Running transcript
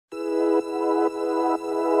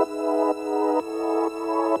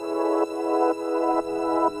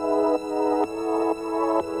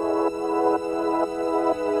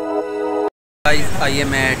I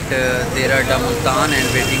am at Derada Multan and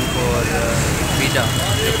waiting for visa,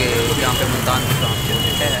 जो कि यहाँ पे मुल्तान से काम चलते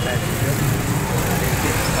हैं।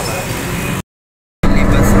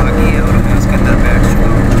 बस आ गई है और मैं उसके अंदर बैठ चुका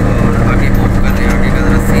हूँ और आगे मूव कर रहे हैं। आगे का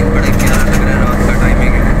जरा सीन बड़ा प्यारा लग रहा है, रात का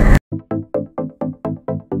टाइमिंग है।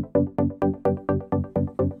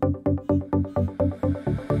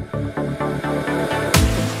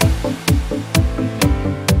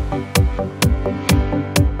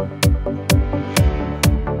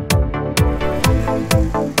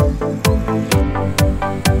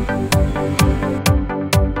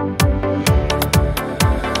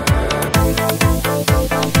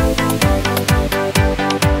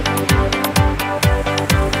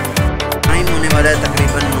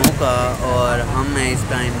 तकरीबन 9 का और हम हैं इस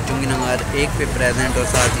टाइम चुंगी नंबर 1 पे प्रेजेंट। और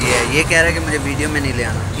साथ ये है, ये कह रहा है कि मुझे वीडियो में नहीं ले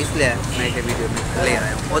आना, इसलिए मैं इसे वीडियो में ले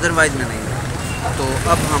आया हूँ, अदरवाइज़ में नहीं। तो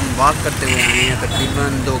अब हम वॉक करते हुए आए हैं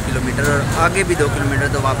तकरीबन 2 किलोमीटर और आगे भी 2 किलोमीटर,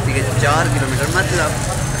 तो वापसी के 4 किलोमीटर, मतलब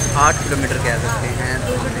 8 किलोमीटर कह सकते हैं।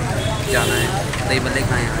 तो हमें जाना है, दही बल्ले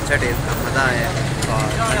खाएँ, अच्छा टेस्ट का मज़ा है और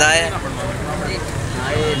मज़ा है।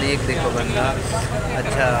 आए नेक देखो बंदा,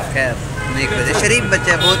 अच्छा खैर नेक बच्चा, शरीफ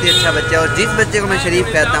बच्चा है, बहुत ही अच्छा बच्चा है। और जिस बच्चे को मैं शरीफ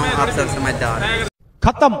कहता हूँ आप सब समझदार हैं।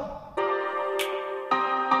 खत्म।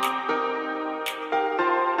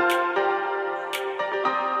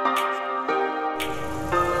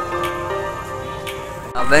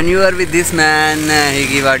 When you are with this man, he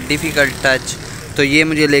give a difficult touch। तो ये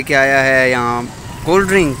मुझे लेके आया है यहाँ कोल्ड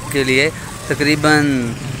ड्रिंक के लिए, तकरीबन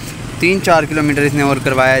 3-4 किलोमीटर इसने और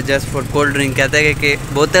करवाया है जस्ट फॉर कोल्ड ड्रिंक। कहता है कि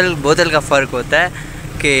बोतल का फ़र्क होता है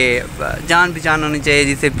कि जान पहचान होनी चाहिए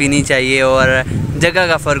जिसे पीनी चाहिए, और जगह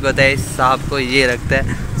का फ़र्क होता है, इस साहब को ये लगता है।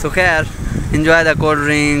 सो खैर enjoy the cold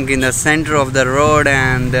drink in the center of the road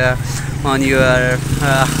and on your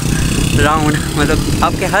round, मतलब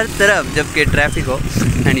आपके हर तरफ जबकि ट्रैफिक हो,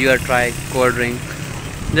 and you are try cold drink,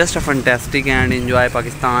 just a fantastic and enjoy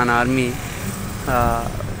Pakistan army.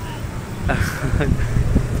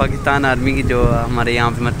 Pakistan army की जो हमारे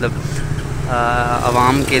यहाँ पे मतलब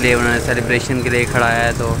आवाम के लिए उन्होंने सेलिब्रेशन के लिए खड़ाया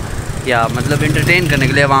है, तो या मतलब एंटरटेन करने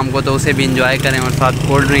के लिए आवाम को, तो उसे भी इंजॉय करें। और साथ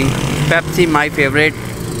cold drink, Pepsi my favourite.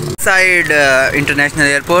 Side international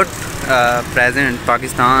airport present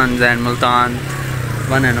Pakistan and Multan,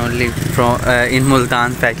 one and only from in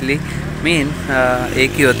Multan specially. Mean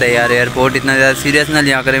एक ही होता है यार एयरपोर्ट, इतना ज़्यादा सीरियस ना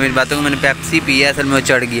लिया करें मेरी बातों को। मैंने पेप्सी पी है, असल में वो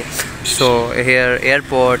चढ़ गई है। So here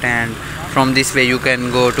airport and from this way you can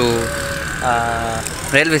go to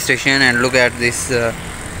railway station and look at this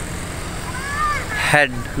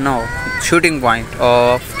shooting point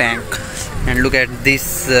of tank, and look at this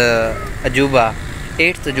ajuba,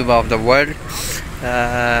 8th ajuba of the world।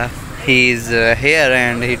 he is here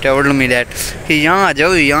and he told me that कि यहाँ आ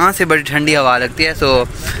जाओ, यहाँ से बड़ी ठंडी हवा लगती है। so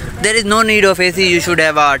there is no need of AC, you should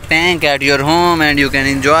have a tank at your home and you can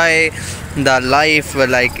enjoy the life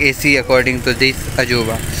like AC according to this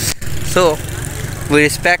ajuba। So we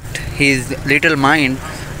respect his little mind,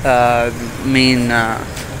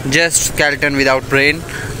 just skeleton without brain।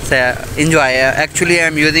 So enjoy। Actually I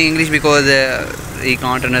am using English because he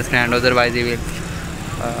can't understand, otherwise he will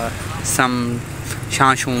some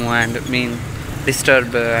shanshu and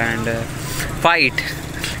disturb and fight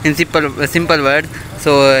in simple words।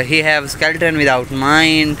 So he have skeleton without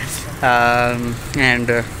mind,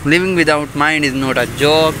 and living without mind is not a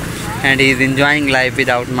joke, and he is enjoying life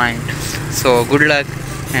without mind। So good luck,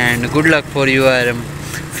 and good luck for your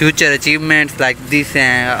future achievements like this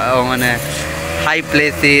on high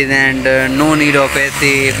places, and no need of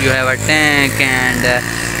AC if you have a tank, and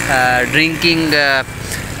drinking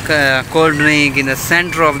cold drink in the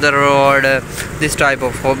center of the road। This type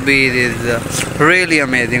of hobby is really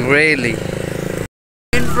amazing, really।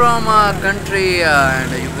 From a country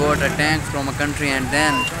and you got a tank from a country, and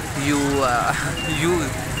then you use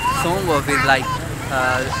song of it like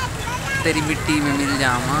तेरी मिट्टी में मिल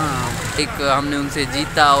जावा। एक हमने उनसे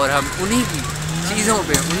जीता और हम उन्हीं की चीज़ों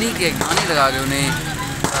पे उन्हीं के गाने लगा के उन्हें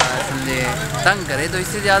समझे तंग करे, तो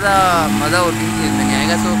इससे ज़्यादा मज़ा और किसी चीज़ में नहीं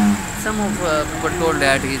आएगा। सो सम of people told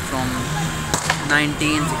that he is from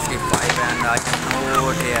 1965 and I can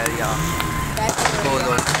not here या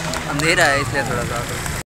अंधेरा है इसलिए थोड़ा सा।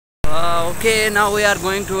 Okay, now we are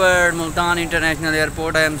going toward Multan International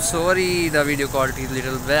Airport। I am sorry the video quality is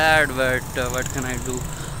little bad, but what can I do?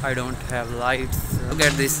 I don't have lights। Look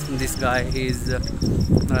at this guy, he is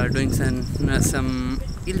doing some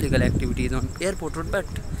illegal activities on airport road, but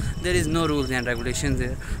there is no rules and regulations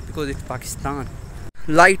there because it's Pakistan।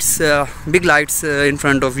 Lights, big lights in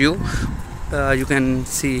front of you, you can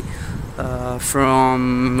see from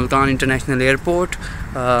Multan International Airport।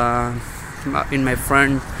 In my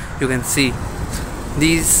front you can see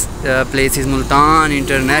This place is Multan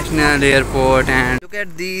International Airport, and look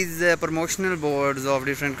at these promotional boards of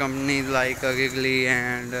different companies like Giggly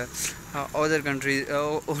and other countries,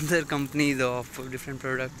 other companies of different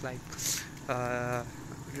products like uh,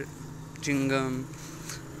 chewing gum,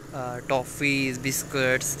 toffees,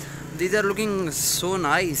 biscuits. These are looking so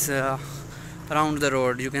nice around the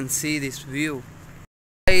road. You can see this view.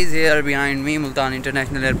 Guys, here behind me Multan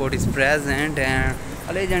International Airport is present, and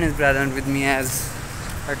a legend is present with me, as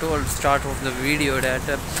I told start of the video that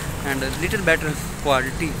and a little better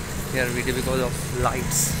quality here video because of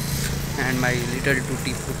lights and my little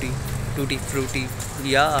tutti frutti,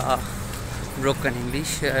 yeah, broken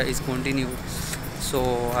English is continued. So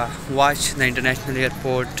watch the international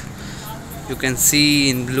airport. You can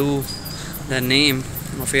see in blue the name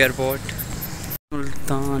of airport,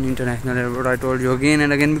 Multan International Airport. I told you again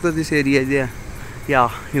and again because this area is there.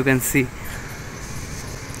 Yeah, you can see.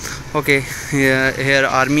 Okay, here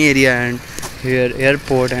army area and here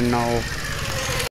airport, and now